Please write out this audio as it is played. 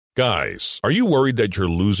Guys, are you worried that you're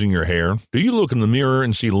losing your hair? Do you look in the mirror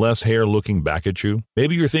and see less hair looking back at you?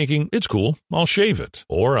 Maybe you're thinking, it's cool, I'll shave it.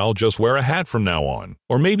 Or I'll just wear a hat from now on.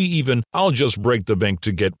 Or maybe even, I'll just break the bank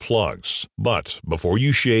to get plugs. But before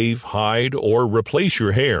you shave, hide, or replace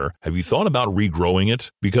your hair, have you thought about regrowing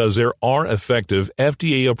it? Because there are effective,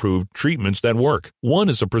 FDA-approved treatments that work. One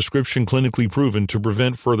is a prescription clinically proven to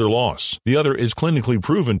prevent further loss. The other is clinically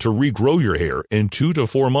proven to regrow your hair in 2 to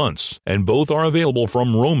 4 months. And both are available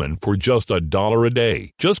from Roman for just $1 a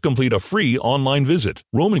day. Just complete a free online visit.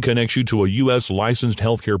 Roman connects you to a U.S. licensed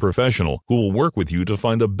healthcare professional who will work with you to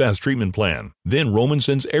find the best treatment plan. Then Roman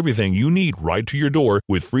sends everything you need right to your door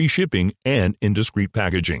with free shipping and in discreet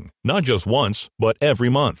packaging. Not just once, but every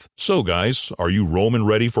month. So guys, are you Roman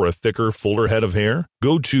ready for a thicker, fuller head of hair?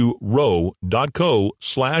 Go to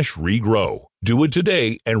ro.co/regrow. Do it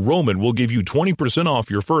today, and Roman will give you 20%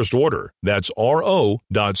 off your first order. That's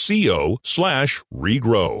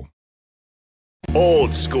ro.co/regrow.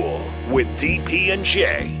 Old School with DP and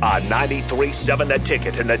J on 93.7 The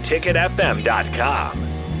Ticket and theticketfm.com.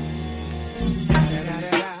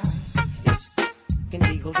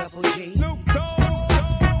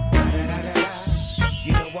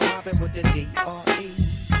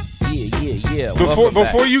 Yeah.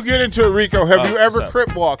 Before you get into it, Rico, have you ever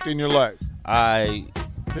crip walked in your life?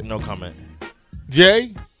 No comment.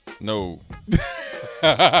 Jay? No.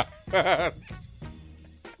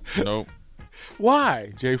 Nope.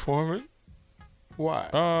 Why, Jay Foreman? Why?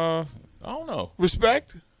 I don't know.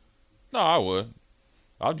 Respect? No, I would.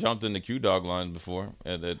 I've jumped in the Q-Dog lines before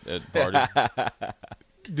at parties.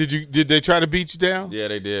 Did they try to beat you down? Yeah,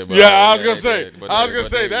 they did. But I was gonna say.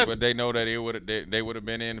 But they know that they would have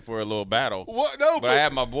been in for a little battle. What? No, but I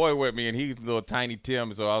had my boy with me, and he's little tiny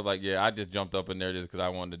Tim, so I was like, yeah, I just jumped up in there just because I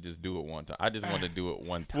wanted to just do it one time. I just wanted to do it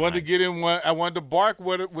one time. Wanted to get in one. I wanted to bark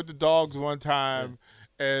with the dogs one time,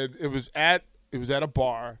 and it was at a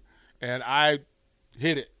bar, and I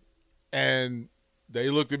hit it, and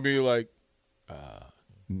they looked at me like,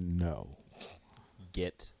 no,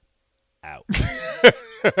 get out.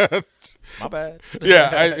 My bad.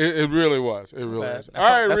 Yeah, it really was. It really was. All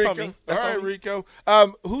right, that's Rico. on me. All right, Rico.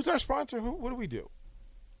 Who's our sponsor? What do we do?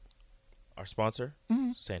 Our sponsor,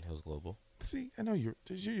 Sandhills Global. See, I know you're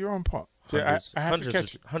on point.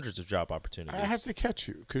 Hundreds of job opportunities. I have to catch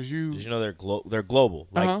you because you. Did you know they're global?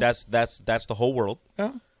 Like that's the whole world.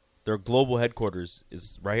 Their global headquarters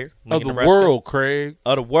is right here. Of the world, Craig.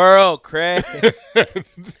 Of the world, Craig.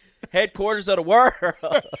 Headquarters of the world.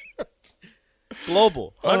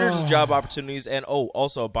 Global. Hundreds of job opportunities. And,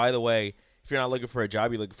 also, by the way, if you're not looking for a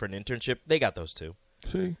job, you're looking for an internship, they got those too.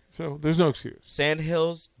 See? So there's no excuse.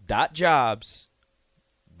 Sandhills.jobs.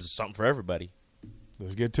 This is something for everybody.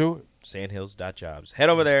 Let's get to it. Sandhills.jobs. Head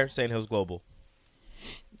over there, Sandhills Global.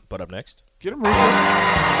 But up next. Get him, Rico.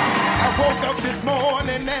 I woke up this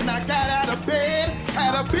morning and I got out of bed.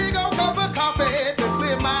 Had a big old cup of coffee to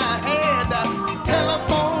clear my head.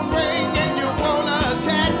 Telephone ring and you wanna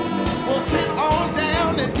chat. Well, sit on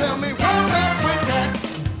down and tell me what's up with that.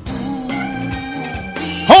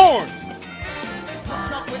 Horns!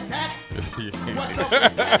 What's up with that? What's up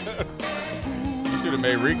with that? You should have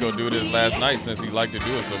made Rico do this last night since he liked to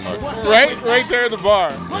do it so much. Right there in the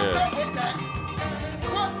bar. What's up with that?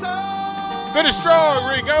 What's up? Finish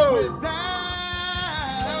strong, Rico.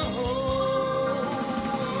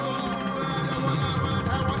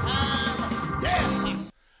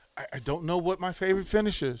 I don't know what my favorite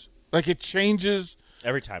finish is. Like, it changes.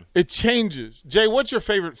 Every time. It changes. Jay, what's your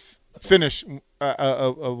favorite finish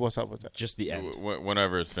of What's Up With That? Just the end.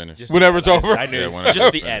 Whenever it's finished. Whenever it's over? I knew. Yeah,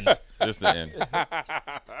 just the end. Just the end.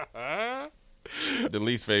 The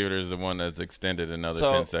least favorite is the one that's extended another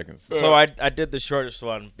 10 seconds. So I did the shortest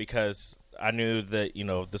one because I knew that,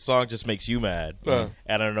 the song just makes you mad. And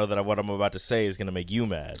I don't know that what I'm about to say is going to make you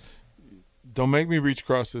mad. Don't make me reach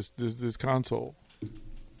across this console.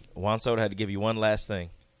 Juan Soto had to give you one last thing.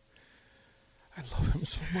 I love him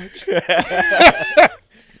so much.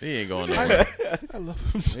 He ain't going nowhere. I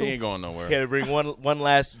love him so much. He ain't going nowhere. He had to bring one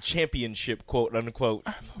last championship, quote, unquote,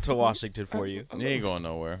 to Washington for you. He ain't going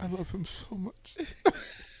nowhere. I love him so much.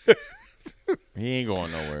 He ain't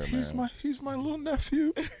going nowhere, man. He's my little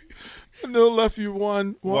nephew. My little nephew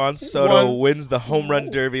won. Juan Soto wins the home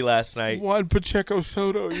run derby last night. Juan Pacheco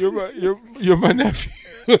Soto, you're my nephew.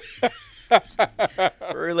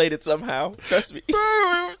 We're related somehow. Trust me.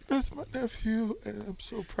 That's my nephew, and I'm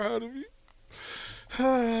so proud of you.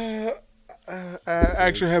 I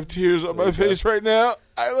actually have tears on my face right now.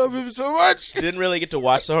 I love him so much. Didn't really get to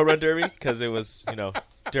watch the home run derby because it was,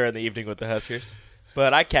 during the evening with the Huskers.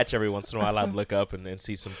 But I catch every once in a while. I'd look up and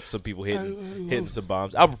see some people hitting some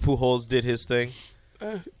bombs. Albert Pujols did his thing.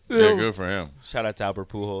 Yeah, good for him. Shout out to Albert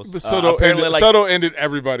Pujols. But Soto ended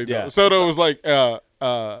everybody. Though. Yeah. Soto was like, "You're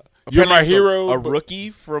my hero." A rookie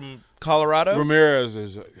from Colorado. Ramirez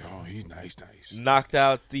is. He's nice. Knocked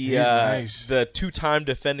out the nice. the 2-time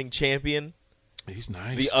defending champion. He's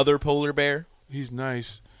nice. The other polar bear. He's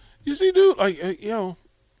nice. You see, dude,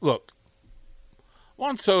 look,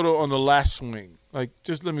 Juan Soto on the last swing,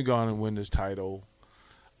 just let me go on and win this title.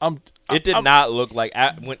 It did not look like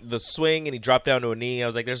when the swing and he dropped down to a knee. I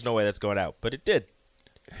was like, "There's no way that's going out," but it did.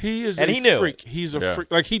 He is and a he knew. freak. He's a freak.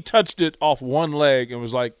 Like, he touched it off one leg and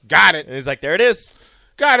was like, "Got it." And he's like, "There it is.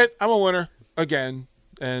 Got it. I'm a winner again."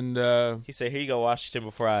 And he said, "Here you go, Washington.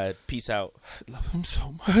 Before I peace out." I love him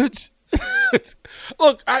so much.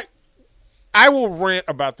 Look, I will rant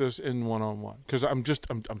about this in one-on-one because I'm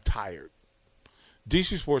tired.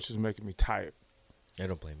 DC Sports is making me tired. I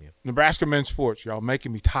don't blame you. Nebraska men's sports, y'all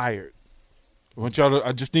making me tired. I want y'all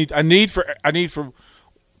to. I need for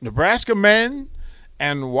Nebraska men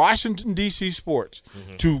and Washington D.C. sports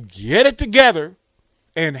to get it together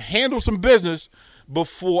and handle some business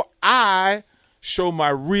before I show my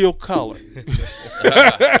real color.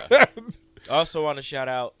 I also want to shout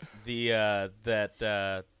out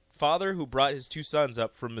that father who brought his 2 sons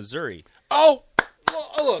up from Missouri. Oh,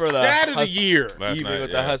 look, for the Dad of the Year. Even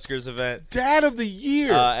with the Huskers event. Dad of the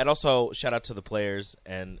Year. And also, shout out to the players.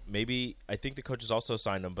 And maybe, I think the coaches also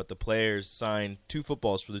signed them, but the players signed 2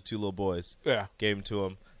 footballs for the 2 little boys. Yeah. Gave them to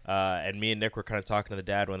them. And me and Nick were kind of talking to the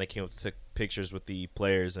dad when they came up to take pictures with the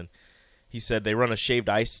players. And he said they run a shaved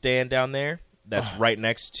ice stand down there that's right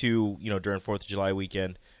next to, during 4th of July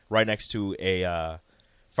weekend, right next to a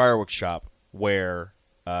fireworks shop where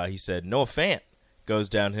he said Noah Fant goes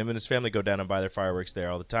down. Him and his family go down and buy their fireworks there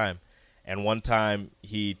all the time. And one time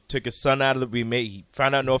he took his son out of he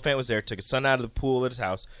found out Noah Fant was there, took his son out of the pool at his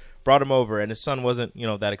house, brought him over, and his son wasn't,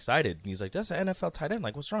 that excited. And he's like, "That's an NFL tight end.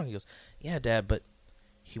 Like, what's wrong?" He goes, "Yeah, Dad, but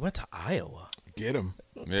he went to Iowa." Get him.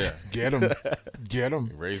 Yeah. Get him. Get him.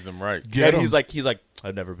 He raised him right. Get him. He's like,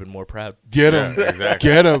 "I've never been more proud." Get him. Yeah, exactly.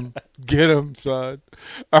 Get him. Get him, son.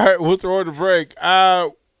 All right, we'll throw it a break.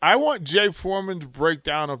 I want Jay Foreman's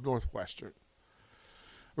breakdown of Northwestern.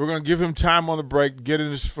 We're going to give him time on the break, get in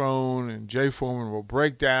his phone, and Jay Foreman will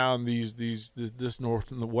break down this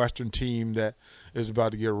Northwestern team that is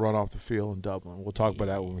about to get run off the field in Dublin. We'll talk about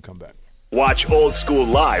that when we come back. Watch Old School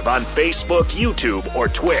live on Facebook, YouTube, or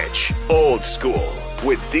Twitch. Old School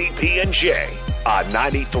with DP and J on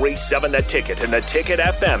 93.7 The Ticket and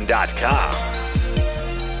theticketfm.com.